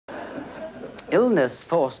Illness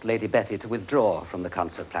forced Lady Betty to withdraw from the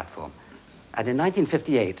concert platform. And in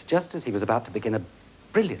 1958, just as he was about to begin a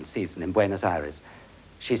brilliant season in Buenos Aires,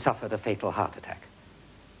 she suffered a fatal heart attack.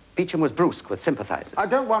 Beecham was brusque with sympathizers. I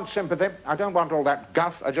don't want sympathy. I don't want all that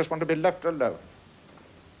guff. I just want to be left alone.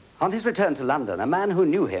 On his return to London, a man who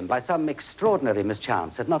knew him by some extraordinary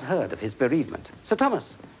mischance had not heard of his bereavement. Sir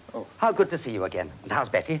Thomas, how good to see you again. And how's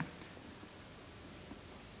Betty?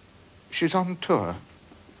 She's on tour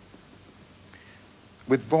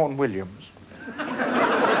with Vaughan Williams.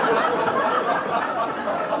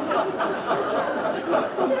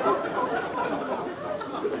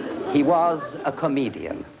 He was a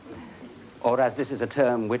comedian, or as this is a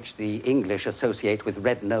term which the English associate with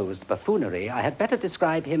red-nosed buffoonery, I had better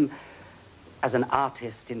describe him as an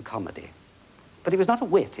artist in comedy. But he was not a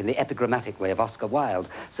wit in the epigrammatic way of Oscar Wilde.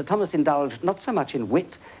 Sir Thomas indulged not so much in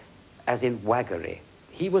wit as in waggery.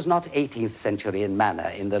 He was not 18th century in manner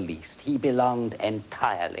in the least. He belonged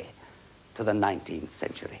entirely to the 19th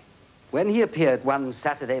century. When he appeared one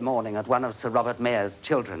Saturday morning at one of Sir Robert Mayer's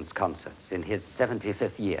children's concerts in his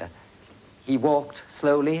 75th year, he walked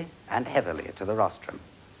slowly and heavily to the rostrum.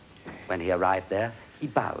 When he arrived there, he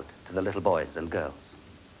bowed to the little boys and girls.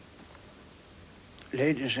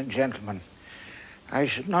 Ladies and gentlemen, I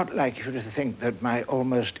should not like you to think that my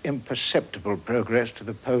almost imperceptible progress to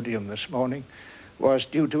the podium this morning was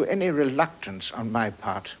due to any reluctance on my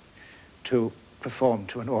part to perform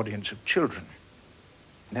to an audience of children.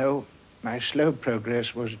 No, my slow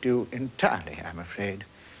progress was due entirely, I'm afraid,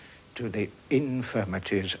 to the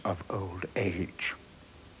infirmities of old age.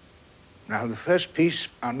 Now, the first piece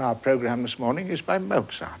on our program this morning is by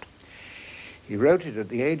Mozart. He wrote it at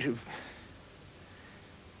the age of,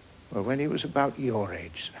 well, when he was about your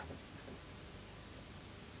age, sir.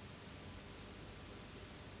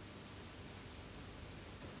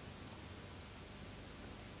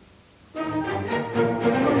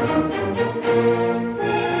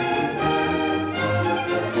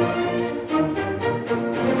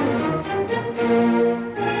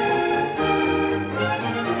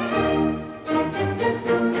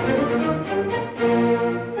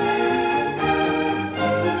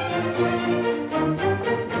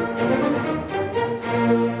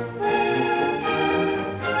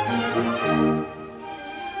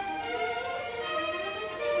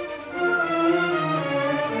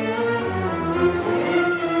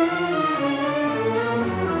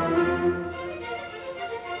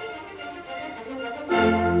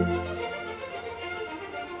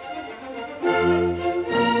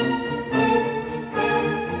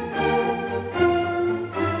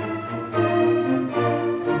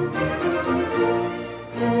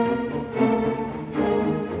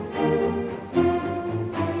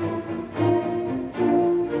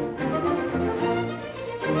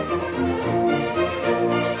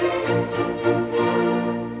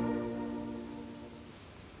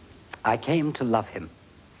 I came to love him.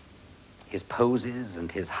 His poses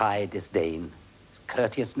and his high disdain, his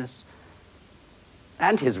courteousness,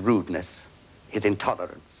 and his rudeness, his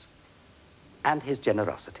intolerance, and his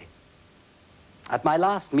generosity. At my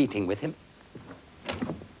last meeting with him...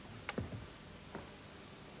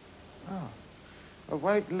 Oh, a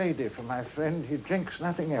white lady for my friend. He drinks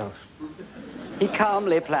nothing else. He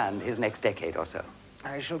calmly planned his next decade or so.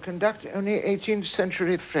 I shall conduct only 18th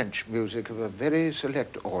century French music of a very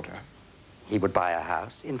select order. He would buy a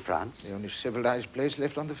house in France. The only civilized place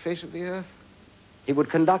left on the face of the earth. He would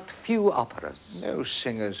conduct few operas. No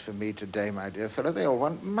singers for me today, my dear fellow. They all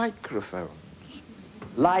want microphones.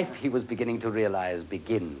 Life, he was beginning to realize,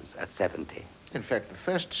 begins at 70. In fact, the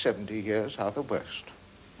first 70 years are the worst.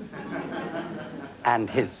 And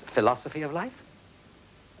his philosophy of life?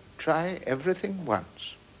 Try everything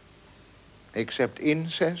once, except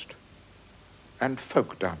incest and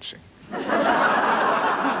folk dancing.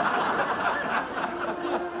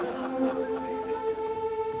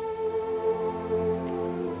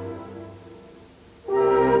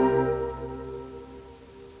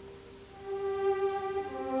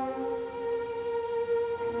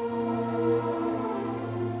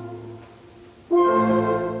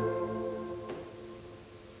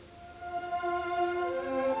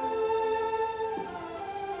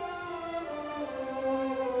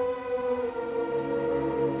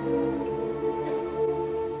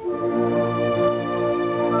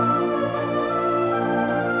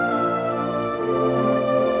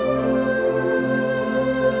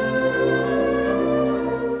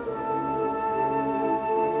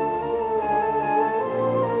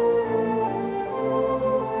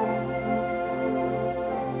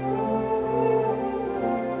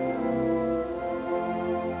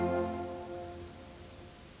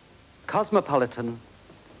 Cosmopolitan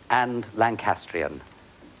and Lancastrian,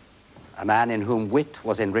 a man in whom wit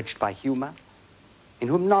was enriched by humor, in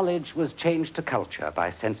whom knowledge was changed to culture by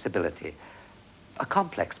sensibility, a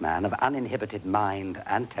complex man of uninhibited mind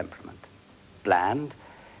and temperament, bland,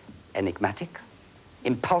 enigmatic,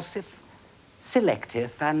 impulsive,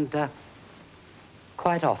 selective, and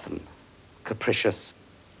quite often capricious.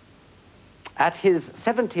 At his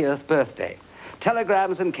 70th birthday,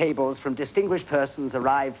 telegrams and cables from distinguished persons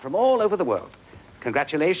arrived from all over the world.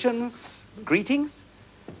 Congratulations, greetings,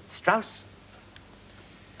 Strauss,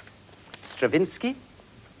 Stravinsky,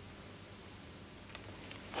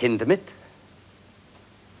 Hindemith,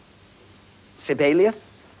 Sibelius,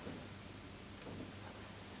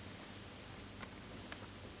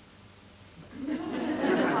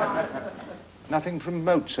 Nothing from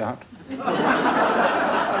Mozart.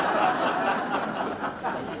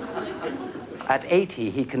 At 80,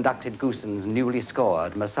 he conducted Goosen's newly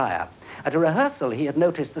scored Messiah. At a rehearsal, he had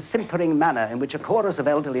noticed the simpering manner in which a chorus of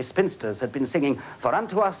elderly spinsters had been singing, "For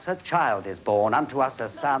unto us a child is born, unto us a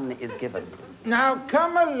son is given." Now,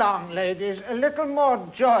 come along, ladies. A little more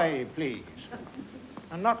joy, please.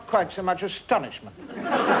 And not quite so much astonishment.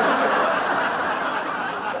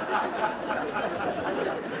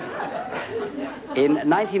 In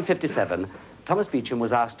 1957, Thomas Beecham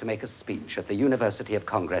was asked to make a speech at the University of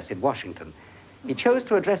Congress in Washington. He chose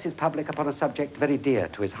to address his public upon a subject very dear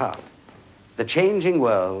to his heart, the changing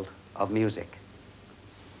world of music.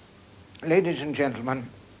 Ladies and gentlemen,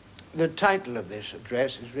 the title of this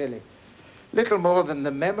address is really little more than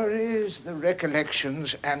the memories, the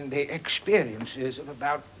recollections, and the experiences of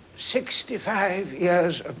about 65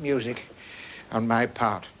 years of music on my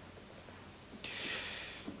part.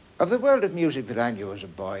 Of the world of music that I knew as a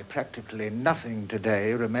boy, practically nothing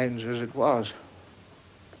today remains as it was.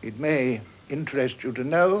 It may interest you to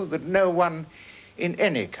know that no one in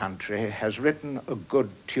any country has written a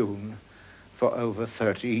good tune for over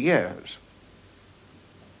 30 years.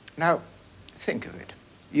 Now, think of it.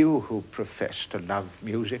 You who profess to love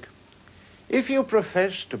music, if you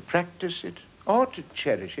profess to practice it or to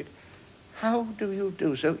cherish it, how do you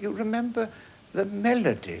do so? You remember the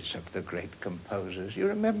melodies of the great composers. You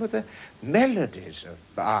remember the melodies of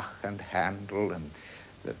Bach and Handel and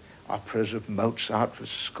the operas of Mozart with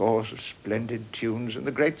scores of splendid tunes and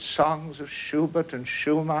the great songs of Schubert and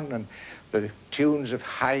Schumann and the tunes of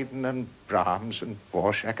Haydn and Brahms and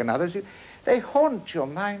Dvorak and others. They haunt your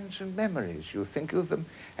minds and memories. You think of them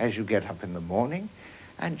as you get up in the morning,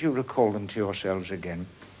 and you recall them to yourselves again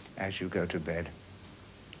as you go to bed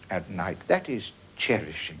at night. That is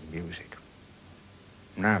cherishing music.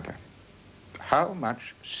 Now then, how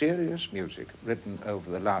much serious music written over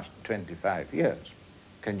the last 25 years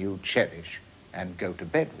can you cherish and go to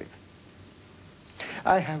bed with?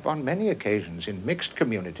 I have on many occasions in mixed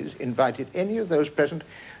communities invited any of those present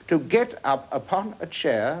to get up upon a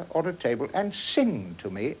chair or a table and sing to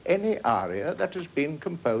me any aria that has been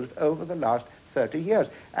composed over the last 30 years.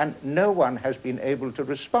 And no one has been able to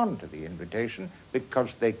respond to the invitation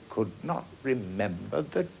because they could not remember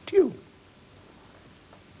the tune.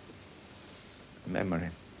 Memory.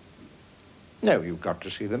 No, you've got to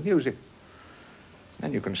see the music.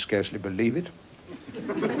 Then you can scarcely believe it.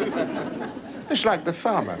 It's like the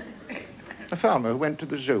farmer. The farmer who went to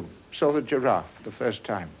the zoo, saw the giraffe the first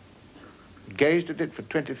time, gazed at it for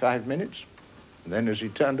 25 minutes, and then as he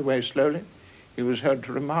turned away slowly, he was heard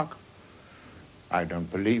to remark, "I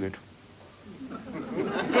don't believe it."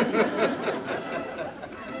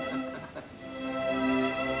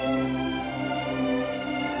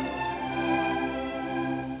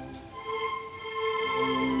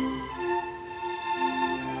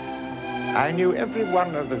 I knew every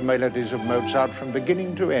one of the melodies of Mozart from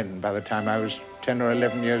beginning to end by the time I was 10 or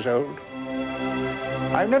 11 years old.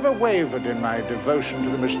 I never wavered in my devotion to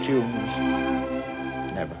them as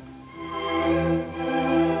tunes. Never.